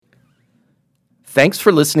Thanks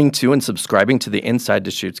for listening to and subscribing to the Inside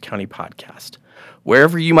Deschutes County podcast.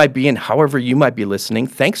 Wherever you might be and however you might be listening,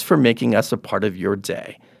 thanks for making us a part of your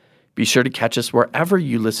day. Be sure to catch us wherever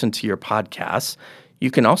you listen to your podcasts.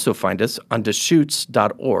 You can also find us on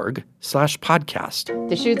Deschutes.org/podcast.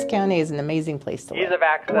 Deschutes County is an amazing place to live. Ease of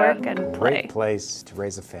access. Work and play. Great place to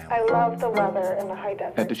raise a family. I love the weather in the high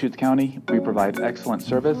desert. At Deschutes County, we provide excellent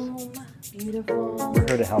service. Beautiful. We're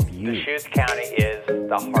here to help you. Deschutes County is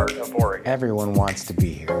the heart of Oregon. Everyone wants to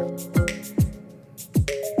be here.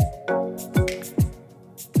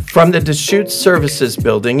 From the Deschutes Services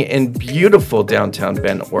Building in beautiful downtown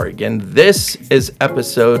Bend, Oregon, this is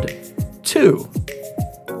episode 2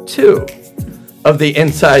 of the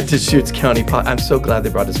Inside Deschutes County podcast. I'm so glad they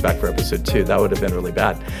brought us back for episode 2. That would have been really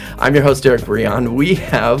bad. I'm your host, Eric Brion. We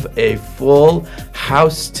have a full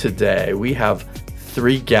house today. We have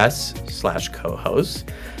 3 guests/co-hosts.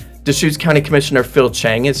 Deschutes County Commissioner Phil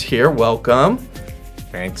Chang is here. Welcome.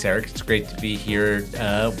 Thanks, Eric. It's great to be here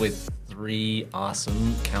with 3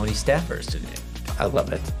 awesome county staffers today. I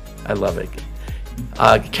love it.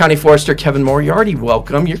 County Forester Kevin Moriarty,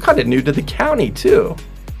 welcome. You're kind of new to the county, too.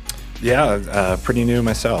 Yeah, pretty new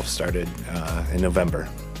myself. Started in November.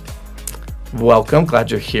 Welcome. Glad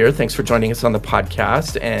you're here. Thanks for joining us on the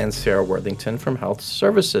podcast. And Sarah Worthington from Health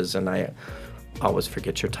Services. And I always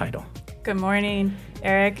forget your title. Good morning,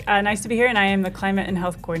 Eric. Nice to be here, and I am the Climate and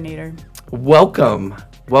Health Coordinator. Welcome.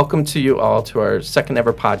 Welcome to you all to our second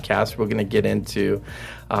ever podcast. We're going to get into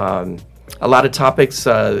a lot of topics,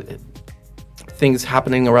 things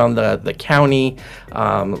happening around the county,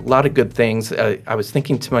 a lot of good things. I was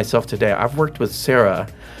thinking to myself today, I've worked with Sarah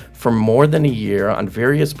for more than a year on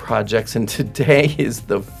various projects, and today is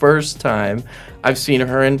the first time I've seen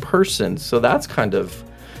her in person. So that's kind of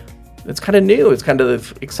new. It's kind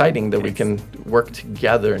of exciting that we can work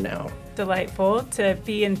together now. Delightful to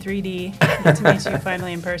be in 3D. Good to meet you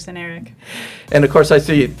finally in person, Eric. And of course, I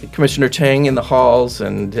see Commissioner Chang in the halls,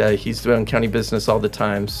 and he's doing county business all the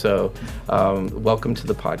time. So welcome to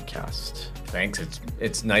the podcast. Thanks.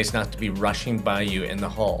 It's nice not to be rushing by you in the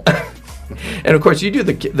hall. And of course, you do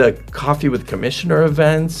the Coffee with Commissioner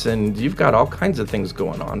events, and you've got all kinds of things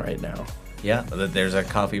going on right now. Yeah, there's a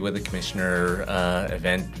Coffee with the Commissioner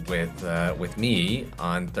event with me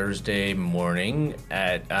on Thursday morning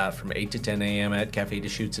at from 8 to 10 a.m. at Cafe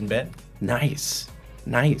Deschutes in Bend. Nice.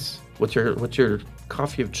 What's your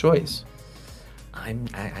coffee of choice? I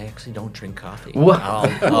actually don't drink coffee. What?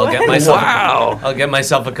 I'll get myself. Wow. I'll get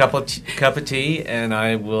myself a cup of tea, and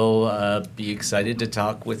I will be excited to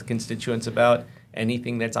talk with constituents about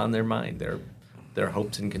anything that's on their mind, their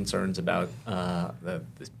hopes and concerns about the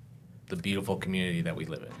beautiful community that we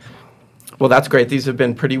live in. Well, that's great. These have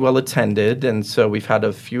been pretty well attended, and so we've had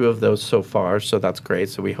a few of those so far, so that's great.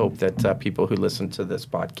 So we hope that people who listen to this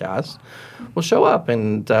podcast will show up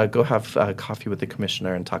and go have coffee with the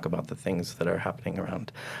commissioner and talk about the things that are happening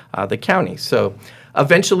around the county. So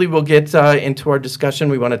eventually we'll get into our discussion.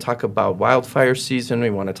 We want to talk about wildfire season. We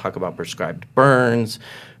want to talk about prescribed burns.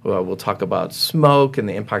 We'll talk about smoke and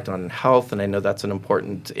the impact on health, and I know that's an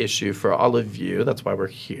important issue for all of you. That's why we're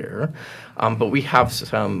here. But we have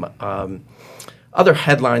some other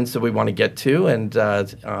headlines that we want to get to, and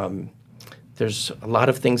there's a lot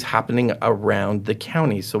of things happening around the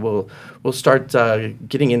county. So we'll start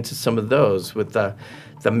getting into some of those with the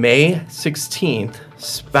May 16th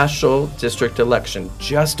special district election,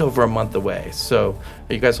 just over a month away. So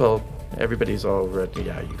are you guys all? Everybody's all ready.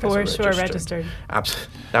 Yeah, you guys are registered. For sure, registered.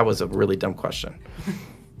 That was a really dumb question.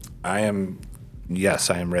 I am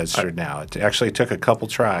registered now. It actually took a couple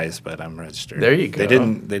tries, but I'm registered. There you go.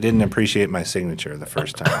 They didn't appreciate my signature the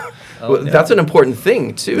first time. That's an important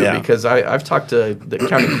thing too, Yeah. because I've talked to the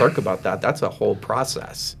county clerk about that. That's a whole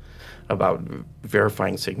process about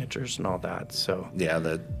verifying signatures and all that. So Yeah,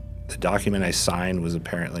 the document I signed was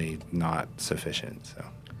apparently not sufficient. So.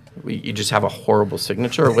 you just have a horrible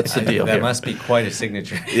signature, or what's the deal That here? must be quite a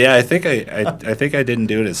signature. Yeah, I think I didn't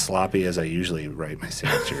do it as sloppy as I usually write my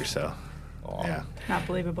signature. So, yeah. Not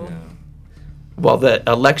believable. Yeah. Well, the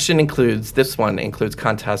election includes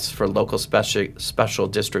contests for local special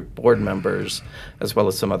district board members, as well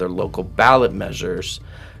as some other local ballot measures.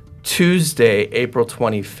 Tuesday, April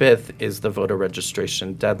 25th, is the voter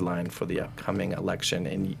registration deadline for the upcoming election.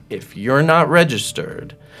 And if you're not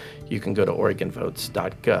registered, you can go to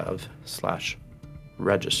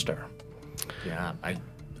oregonvotes.gov/register. Yeah,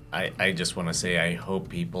 I just want to say I hope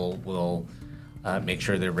people will make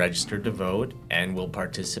sure they're registered to vote and will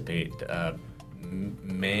participate.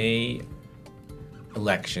 May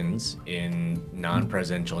elections in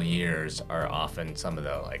non-presidential years are often some of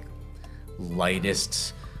the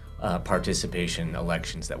lightest participation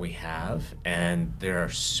elections that we have, and there are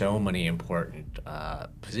so many important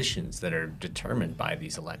positions that are determined by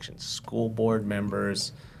these elections. School board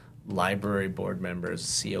members, library board members,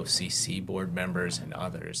 COCC board members, and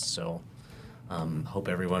others. So hope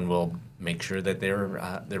everyone will make sure that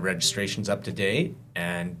their registration's up to date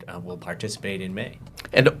and will participate in May.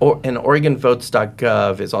 And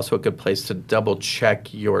OregonVotes.gov is also a good place to double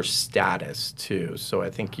check your status too. So I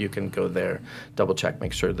think you can go there, double check,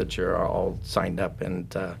 make sure that you're all signed up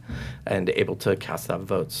and able to cast that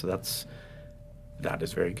vote. So that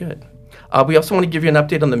is very good. We also want to give you an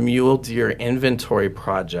update on the mule deer inventory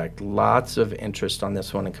project. Lots of interest on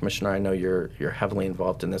this one, and Commissioner, I know you're heavily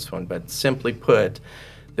involved in this one. But simply put,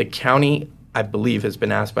 the county, I believe, has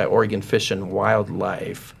been asked by Oregon Fish and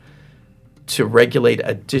Wildlife to regulate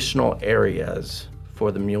additional areas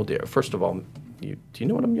for the mule deer. First of all, do you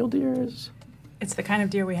know what a mule deer is? It's the kind of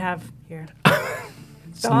deer we have here.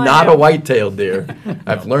 It's not a white-tailed deer.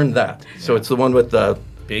 I've learned that. So it's the one with the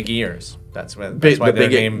big ears. That's why big, they're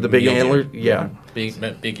big, named the big mule deer. antler. Yeah,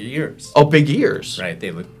 big ears. Oh, big ears. Right.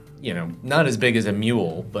 They look, not as big as a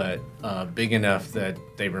mule, but big enough that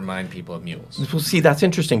they remind people of mules. Well, see, that's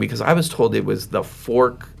interesting because I was told it was the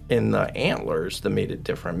fork in the antlers that made it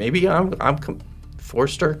different. Maybe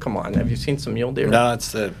Forster, come on, have you seen some mule deer? No,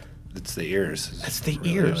 it's the ears. It's the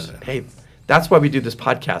Really ears. what it- Hey, that's why we do this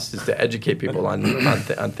podcast, is to educate people on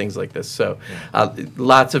things like this. So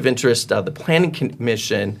lots of interest. The Planning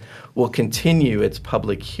Commission will continue its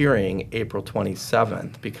public hearing April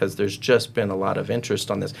 27th because there's just been a lot of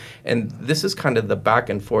interest on this. And this is kind of the back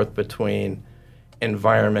and forth between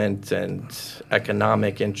environment and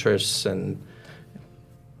economic interests and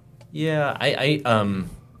Yeah, I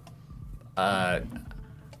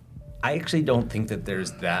actually don't think that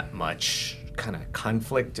there's that much kind of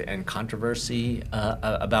conflict and controversy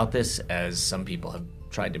about this as some people have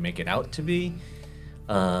tried to make it out to be.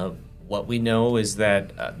 What we know is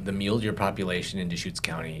that the mule deer population in Deschutes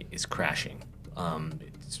County is crashing.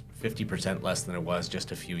 It's 50% less than it was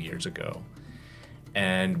just a few years ago.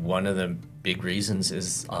 And one of the big reasons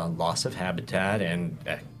is loss of habitat and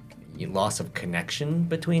loss of connection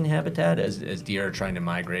between habitat as deer are trying to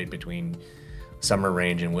migrate between summer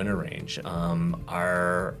range and winter range.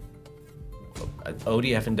 Our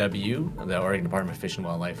ODF&W, the Oregon Department of Fish and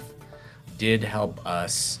Wildlife, did help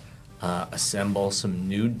us assemble some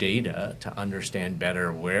new data to understand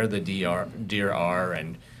better where the deer are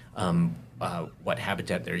and what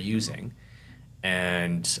habitat they're using.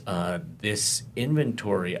 And this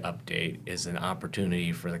inventory update is an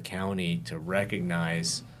opportunity for the county to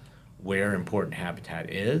recognize where important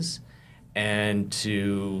habitat is and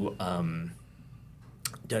to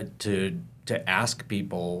ask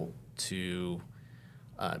people to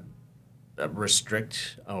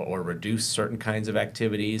restrict or reduce certain kinds of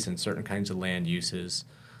activities and certain kinds of land uses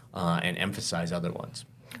and emphasize other ones.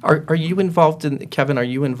 Are you involved in, Kevin, are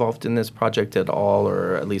you involved in this project at all,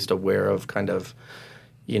 or at least aware of kind of,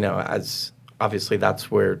 as obviously that's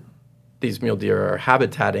where these mule deer are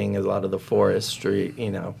habitating, is a lot of the forestry,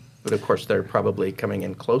 but of course they're probably coming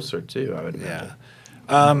in closer too, I would imagine.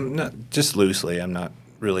 Yeah. No, just loosely. I'm not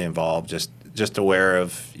really involved. Just aware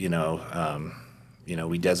of,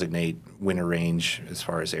 we designate winter range as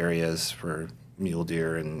far as areas for mule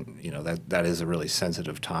deer, and that is a really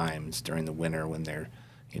sensitive time. It's during the winter when they're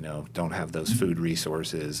don't have those food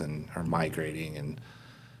resources and are migrating, and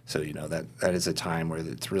so that is a time where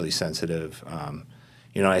it's really sensitive.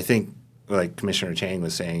 I think like Commissioner Chang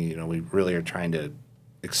was saying, we really are trying to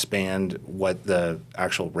expand what the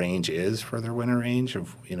actual range is for their winter range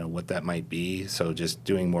of what that might be. So just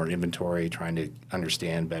doing more inventory, trying to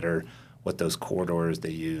understand better what those corridors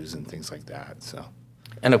they use and things like that. So,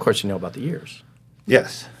 and of course about the ears.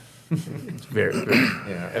 Yes. It's very,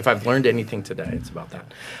 yeah. If I've learned anything today, it's about that.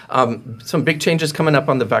 Some big changes coming up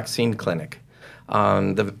on the vaccine clinic,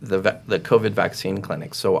 the COVID vaccine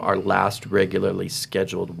clinic. So our last regularly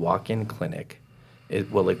scheduled walk-in clinic, it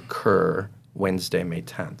will occur Wednesday, May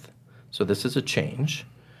 10th. So this is a change.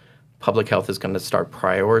 Public Health is going to start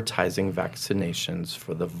prioritizing vaccinations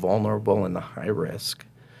for the vulnerable and the high risk.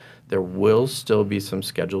 There will still be some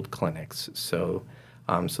scheduled clinics. So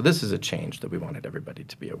this is a change that we wanted everybody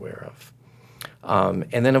to be aware of.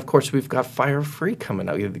 And then, of course, we've got Fire Free coming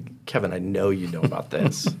up. Kevin, I know you know about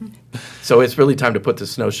this. So it's really time to put the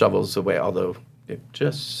snow shovels away, although it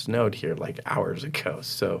just snowed here like hours ago.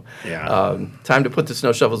 So time to put the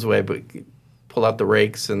snow shovels away, but pull out the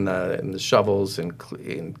rakes and the shovels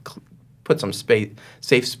and put some safe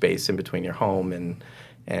space in between your home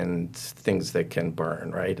and things that can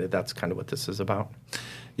burn, right? That's kind of what this is about.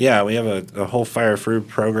 Yeah, we have a whole fire food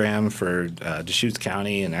program for Deschutes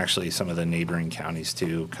County and actually some of the neighboring counties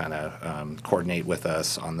too. Kind of coordinate with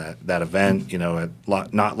us on that event. At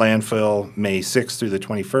Not Landfill, May 6th through the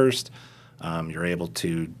 21st. You're able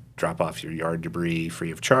to drop off your yard debris free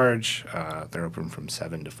of charge. They're open from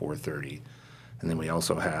 7 to 4:30, and then we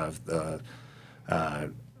also have the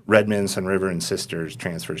Redmond, Sun River, and Sisters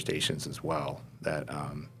transfer stations as well that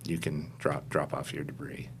you can drop off your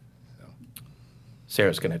debris.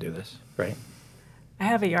 Sarah's going to do this, right? I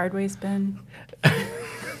have a yard waste bin.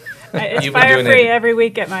 It's You've been fire doing free it- every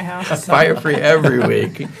week at my house. Fire free every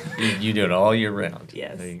week. You do it all year round.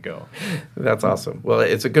 Yes. There you go. That's awesome. Well,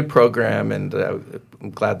 it's a good program, and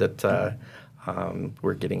I'm glad that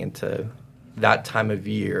we're getting into that time of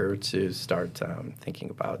year to start thinking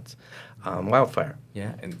about wildfire.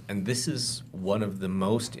 Yeah, and this is one of the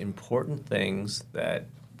most important things that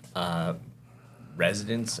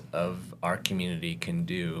residents of our community can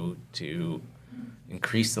do to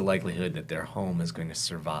increase the likelihood that their home is going to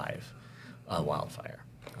survive a wildfire.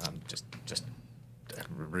 Just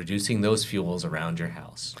reducing those fuels around your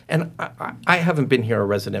house. And I haven't been here a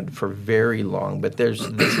resident for very long, but this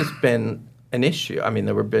has been an issue. I mean,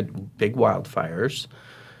 there were big wildfires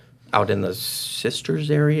out in the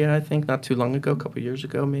Sisters area, I think, not too long ago, a couple years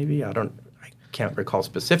ago maybe. I can't recall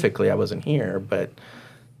specifically. I wasn't here, but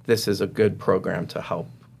this is a good program to help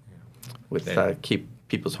with keep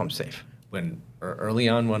people's homes safe. Early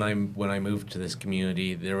on when I moved to this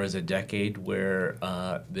community, there was a decade where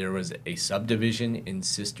there was a subdivision in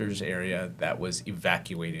Sisters area that was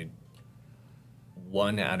evacuated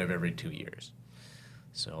 1 out of every 2 years.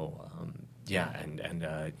 So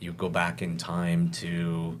and you go back in time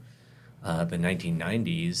to the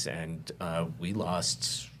 1990s, and we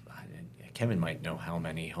lost. Kevin might know how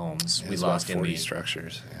many homes we lost in 40 the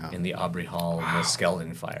structures. Yeah. in the Aubrey Hall and the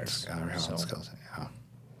Skeldon fires. Skeleton, yeah.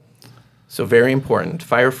 So very important,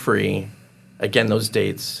 fire free. Again, those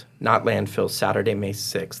dates, Not Landfill, Saturday, May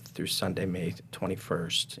 6th through Sunday, May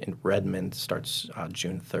 21st. In Redmond, starts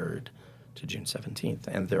June 3rd to June 17th.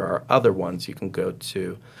 And there are other ones. You can go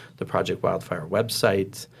to the Project Wildfire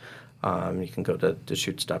website. You can go to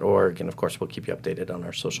Deschutes.org. And, of course, we'll keep you updated on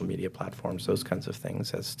our social media platforms, those kinds of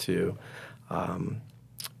things as to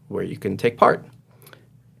where you can take part.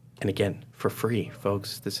 And, again, for free,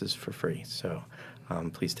 folks. This is for free. So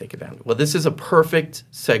please take advantage. Well, this is a perfect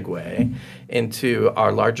segue into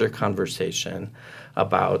our larger conversation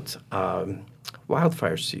about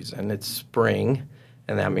wildfire season. It's spring,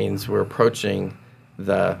 and that means we're approaching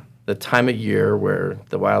the time of year where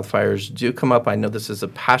the wildfires do come up. I know this is a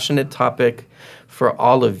passionate topic for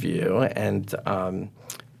all of you, and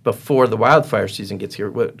before the wildfire season gets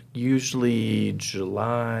here, usually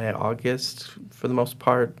July, August, for the most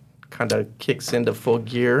part, kind of kicks into full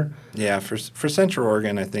gear. Yeah, for Central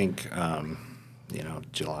Oregon, I think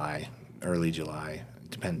July, early July. It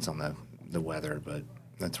depends on the weather, but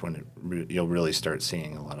that's when you'll really start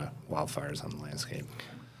seeing a lot of wildfires on the landscape.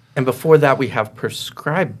 And before that, we have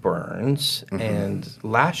prescribed burns, and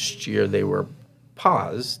last year they were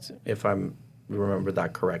paused, if I remember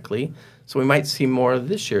that correctly. So we might see more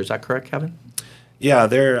this year. Is that correct, Kevin? Yeah,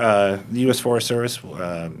 the U.S. Forest Service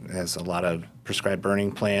has a lot of prescribed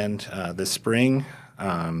burning planned this spring.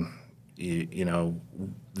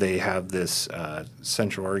 They have this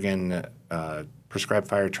Central Oregon prescribed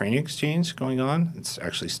fire training exchange going on. It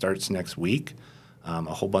actually starts next week.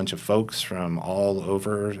 A whole bunch of folks from all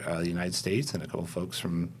over the United States and a couple of folks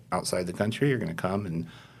from outside the country are going to come and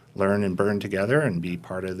learn and burn together and be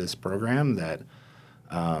part of this program that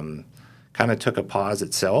kind of took a pause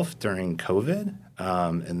itself during COVID.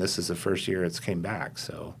 And this is the first year it's came back.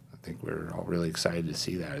 So I think we're all really excited to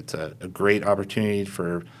see that. It's a great opportunity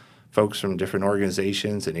for folks from different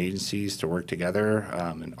organizations and agencies to work together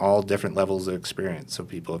and all different levels of experience. So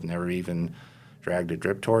people have never even dragged a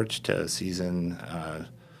drip torch to seasoned,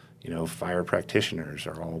 fire practitioners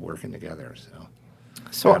are all working together.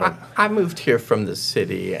 So I moved here from the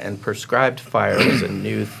city, and prescribed fire is a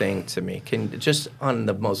new thing to me. Just on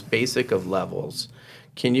the most basic of levels,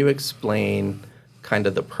 can you explain kind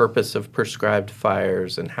of the purpose of prescribed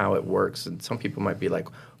fires and how it works? And some people might be like,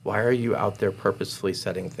 why are you out there purposefully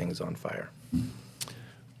setting things on fire?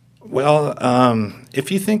 Well,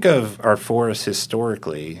 if you think of our forests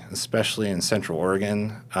historically, especially in Central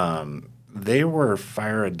Oregon, they were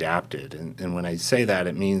fire adapted. And when I say that,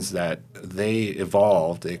 it means that they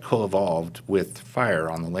co-evolved with fire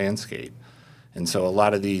on the landscape. And so a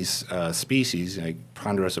lot of these species, like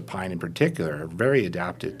ponderosa pine in particular, are very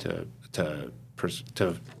adapted to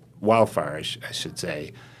wildfire, I should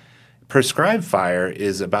say. prescribed fire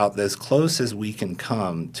is about as close as we can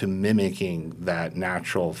come to mimicking that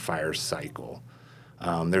natural fire cycle.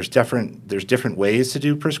 There's different ways to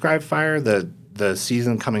do prescribed fire. The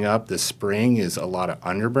season coming up, the spring, is a lot of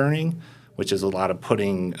underburning, which is a lot of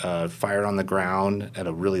putting fire on the ground at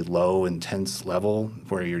a really low, intense level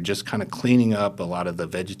where you're just kind of cleaning up a lot of the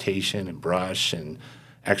vegetation and brush and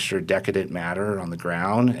extra decadent matter on the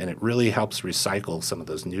ground, and it really helps recycle some of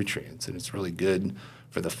those nutrients. And it's really good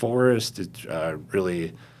for the forest. It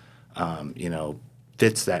really,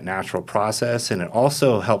 fits that natural process, and it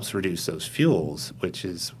also helps reduce those fuels, which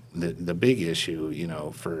is the big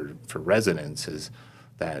issue, for residents is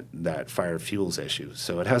that fire fuels issue.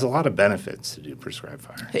 So it has a lot of benefits to do prescribed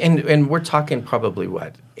fire. And we're talking probably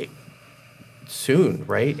soon,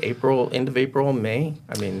 right? End of April, May?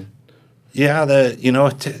 I mean... Yeah,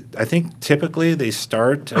 I think typically they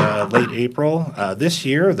start late April. This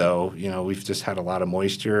year, though, we've just had a lot of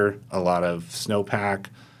moisture, a lot of snowpack,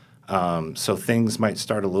 so things might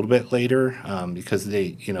start a little bit later because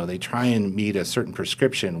they try and meet a certain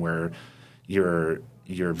prescription where your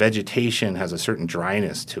vegetation has a certain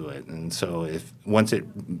dryness to it, and so once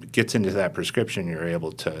it gets into that prescription, you're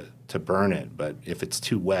able to burn it. But if it's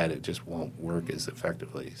too wet, it just won't work as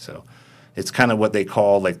effectively. So. It's kind of what they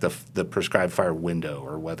call like the prescribed fire window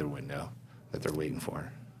or weather window that they're waiting for.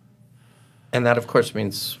 And that, of course,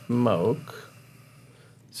 means smoke.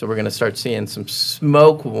 So we're going to start seeing some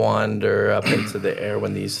smoke wander up into the air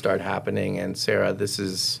when these start happening. And Sarah, this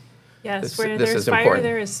is where there's fire, important.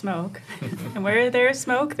 there is smoke. And where there is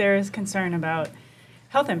smoke, there is concern about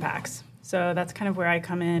health impacts. So that's kind of where I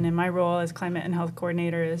come in. And my role as climate and health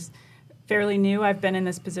coordinator is fairly new. I've been in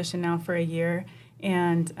this position now for a year.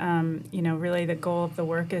 And, really the goal of the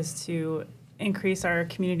work is to increase our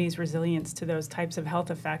community's resilience to those types of health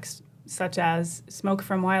effects, such as smoke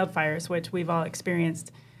from wildfires, which we've all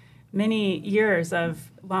experienced many years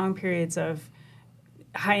of long periods of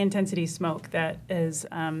high-intensity smoke that is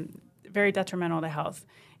very detrimental to health.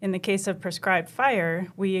 In the case of prescribed fire,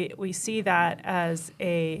 we see that as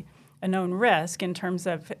a known risk in terms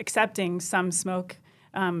of accepting some smoke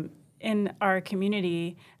in our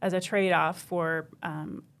community as a trade-off for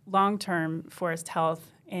long-term forest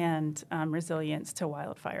health and resilience to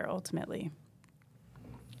wildfire ultimately.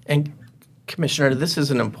 And Commissioner, this is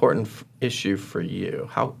an important issue for you.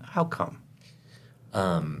 How come?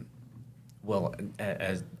 Well,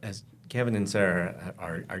 as Kevin and Sarah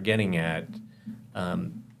are getting at,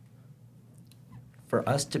 for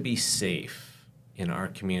us to be safe in our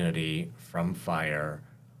community from fire,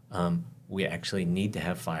 we actually need to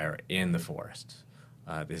have fire in the forest.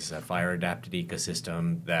 This is a fire-adapted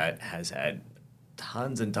ecosystem that has had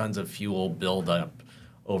tons and tons of fuel build up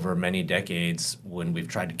over many decades when we've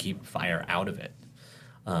tried to keep fire out of it.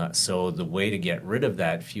 So the way to get rid of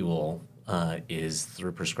that fuel is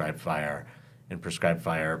through prescribed fire, and prescribed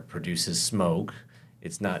fire produces smoke.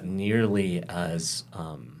 It's not nearly as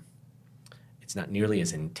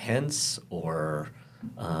intense or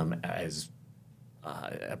as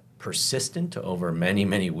persistent over many,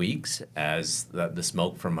 many weeks as the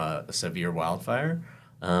smoke from a severe wildfire,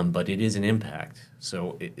 but it is an impact.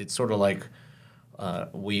 So it's sort of like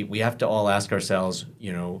we have to all ask ourselves,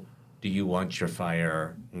 do you want your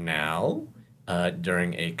fire now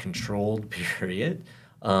during a controlled period,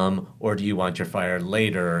 or do you want your fire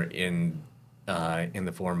later in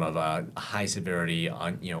the form of a high severity,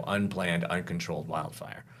 unplanned, uncontrolled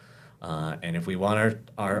wildfire? And if we want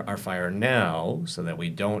our fire now so that we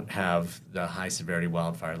don't have the high severity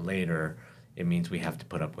wildfire later, it means we have to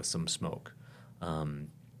put up with some smoke.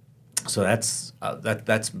 So that's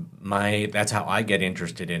how I get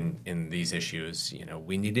interested in these issues.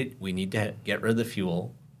 We need to get rid of the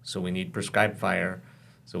fuel, so we need prescribed fire,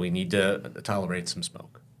 so we need to tolerate some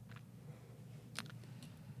smoke.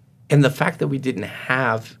 And the fact that we didn't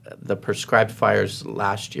have the prescribed fires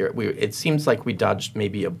last year, it seems like we dodged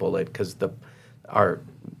maybe a bullet because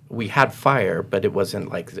we had fire, but it wasn't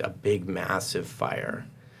like a big, massive fire.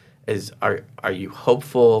 Are you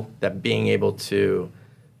hopeful that being able to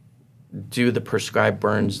do the prescribed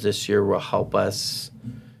burns this year will help us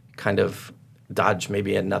kind of dodge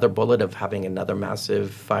maybe another bullet of having another massive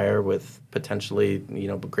fire with potentially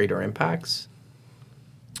greater impacts?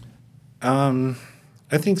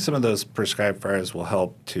 I think some of those prescribed fires will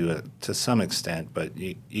help to some extent, but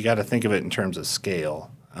you got to think of it in terms of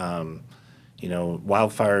scale.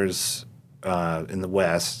 Wildfires in the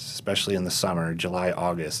West, especially in the summer, July,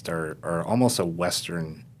 August, are almost a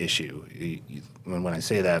Western issue. When I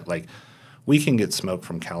say that, like, we can get smoke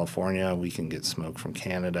from California, we can get smoke from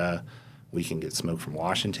Canada, we can get smoke from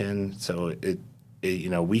Washington. So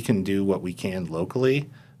we can do what we can locally,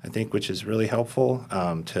 I think, which is really helpful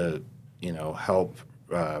to, help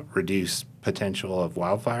reduce potential of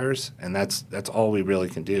wildfires. And that's all we really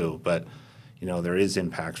can do. But, there is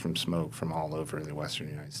impacts from smoke from all over the western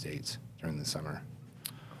United States during the summer.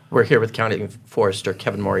 We're here with County Forester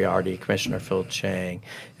Kevin Moriarty, Commissioner Phil Chang,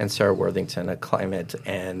 and Sarah Worthington, a climate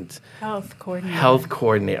and Health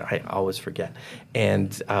coordinator. I always forget.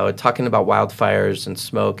 And talking about wildfires and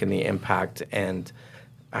smoke and the impact. And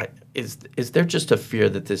is there just a fear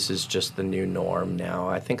that this is just the new norm now?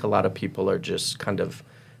 I think a lot of people are just kind of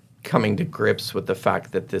coming to grips with the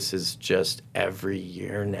fact that this is just every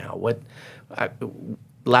year now.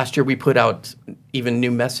 Last year we put out even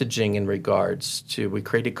new messaging in regards to, we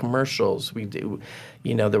created commercials.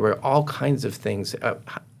 There were all kinds of things.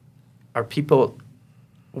 Are people,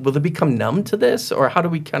 will they become numb to this, or how do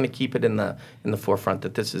we kind of keep it in the forefront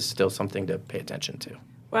that this is still something to pay attention to?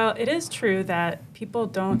 Well, it is true that people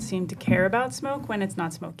don't seem to care about smoke when it's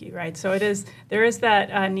not smoky, right? So there is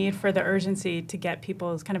that need for the urgency to get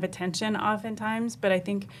people's kind of attention oftentimes, but I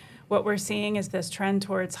think what we're seeing is this trend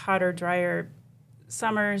towards hotter, drier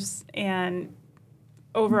summers, and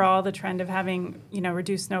overall the trend of having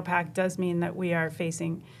reduced snowpack does mean that we are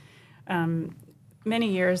facing many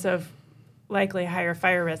years of likely higher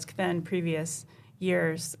fire risk than previous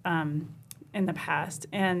years in the past.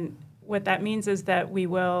 And what that means is that we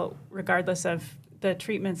will, regardless of the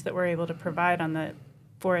treatments that we're able to provide on the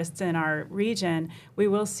forests in our region, we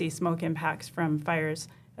will see smoke impacts from fires,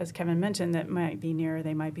 as Kevin mentioned, that might be near,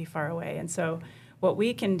 they might be far away. And so what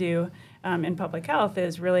we can do in public health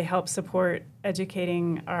is really help support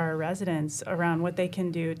educating our residents around what they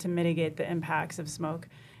can do to mitigate the impacts of smoke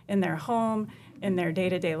in their home, in their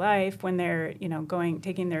day-to-day life, when they're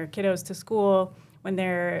taking their kiddos to school, when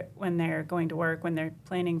they're going to work, when they're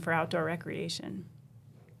planning for outdoor recreation.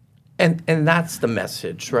 And that's the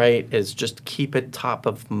message, right? Is just keep it top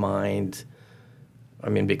of mind. I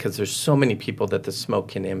mean, because there's so many people that the smoke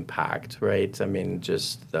can impact, right? I mean,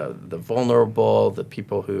 just the vulnerable, the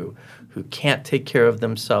people who can't take care of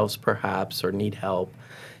themselves perhaps or need help.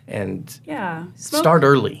 And start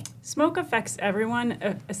early. Smoke affects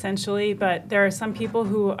everyone essentially, but there are some people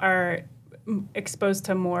who are exposed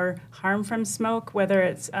to more harm from smoke, whether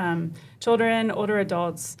it's children, older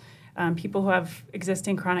adults, people who have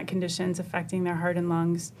existing chronic conditions affecting their heart and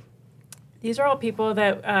lungs. These are all people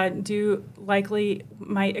that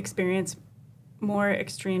might experience more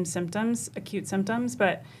extreme symptoms, acute symptoms,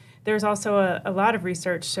 but there's also a lot of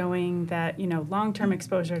research showing that long-term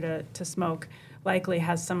exposure to smoke likely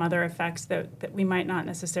has some other effects that we might not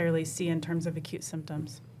necessarily see in terms of acute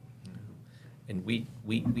symptoms. And we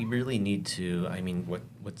really need to, I mean,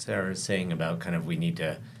 what Sarah is saying about kind of we need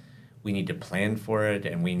to plan for it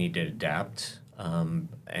and we need to adapt.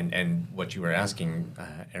 And what you were asking,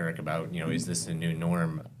 Eric, about, is this the new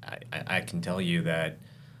norm? I can tell you that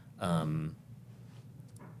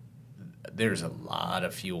there's a lot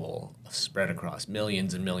of fuel spread across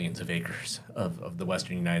millions and millions of acres of the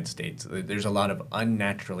western United States. There's a lot of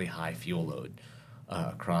unnaturally high fuel load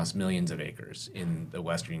across millions of acres in the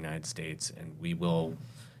western United States, and we will,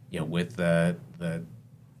 with the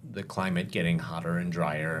climate getting hotter and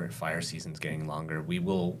drier, fire seasons getting longer, we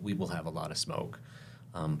will have a lot of smoke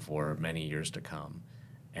for many years to come,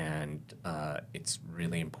 and it's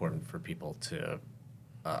really important for people to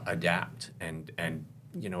adapt, and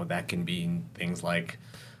that can be things like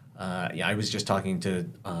I was just talking to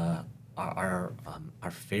our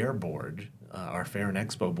fair board, our Fair and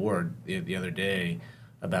Expo board the other day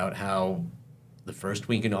about how the first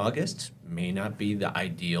week in August may not be the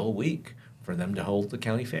ideal week for them to hold the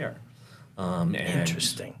county fair.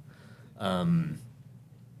 Interesting. Kind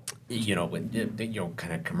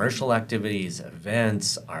of commercial activities,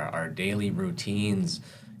 events, our daily routines.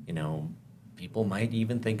 People might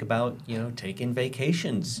even think about taking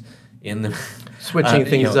vacations in the switching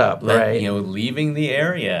things up, right? Leaving the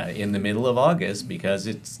area in the middle of August because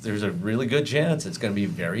there's a really good chance it's going to be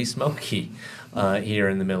very smoky here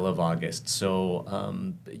in the middle of August.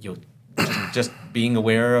 So just being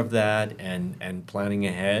aware of that and planning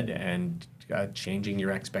ahead and changing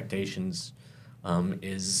your expectations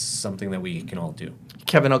is something that we can all do.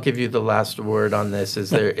 Kevin, I'll give you the last word on this. Is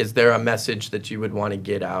there a message that you would want to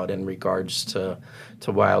get out in regards to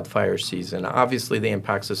wildfire season? Obviously, the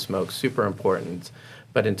impacts of smoke, super important,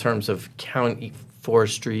 but in terms of county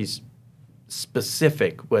forestry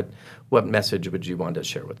specific, what message would you want to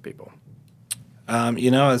share with people?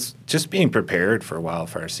 It's just being prepared for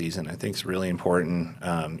wildfire season, I think is really important.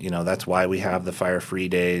 That's why we have the fire-free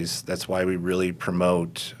days. That's why we really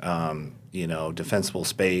promote, defensible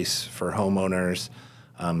space for homeowners,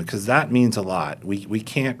 because that means a lot. We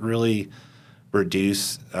can't really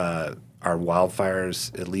reduce our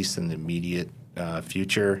wildfires, at least in the immediate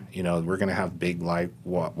future. You know, we're going to have big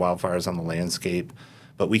wildfires on the landscape,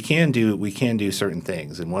 but we can do certain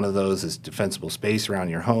things, and one of those is defensible space around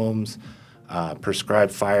your homes,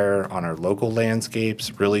 prescribed fire on our local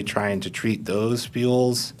landscapes, really trying to treat those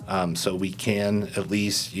fuels so we can at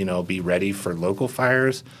least, you know, be ready for local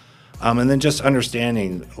fires. And then just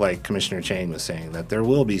understanding, like Commissioner Chang was saying, that there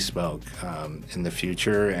will be smoke in the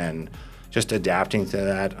future, and just adapting to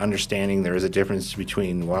that, understanding there is a difference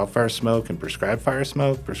between wildfire smoke and prescribed fire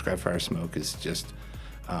smoke. Prescribed fire smoke is just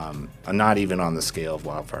not even on the scale of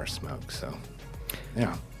wildfire smoke. So,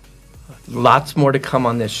 yeah. Lots more to come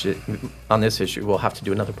on this issue. We'll have to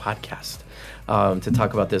do another podcast to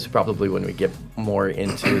talk about this probably when we get more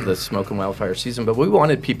into the smoke and wildfire season. But we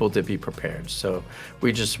wanted people to be prepared. So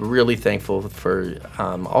we're just really thankful for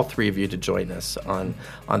all three of you to join us on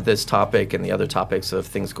this topic and the other topics of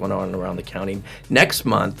things going on around the county. Next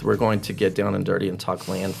month, we're going to get down and dirty and talk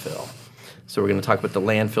landfill. So we're going to talk about the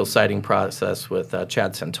landfill siting process with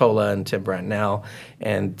Chad Santola and Tim Brantnell,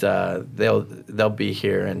 and they'll be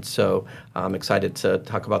here. And so I'm excited to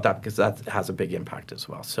talk about that because that has a big impact as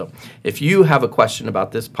well. So if you have a question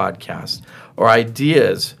about this podcast or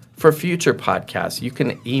ideas for future podcasts, you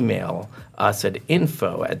can email us at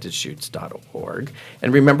info@deschutes.org.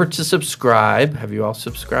 And remember to subscribe. Have you all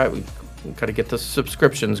subscribed? We've got to get the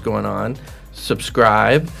subscriptions going on.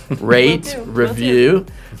 Subscribe, rate, review.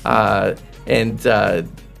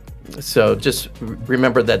 So just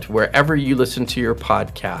remember that wherever you listen to your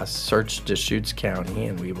podcast, search Deschutes County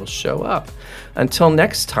and we will show up. Until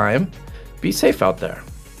next time, be safe out there.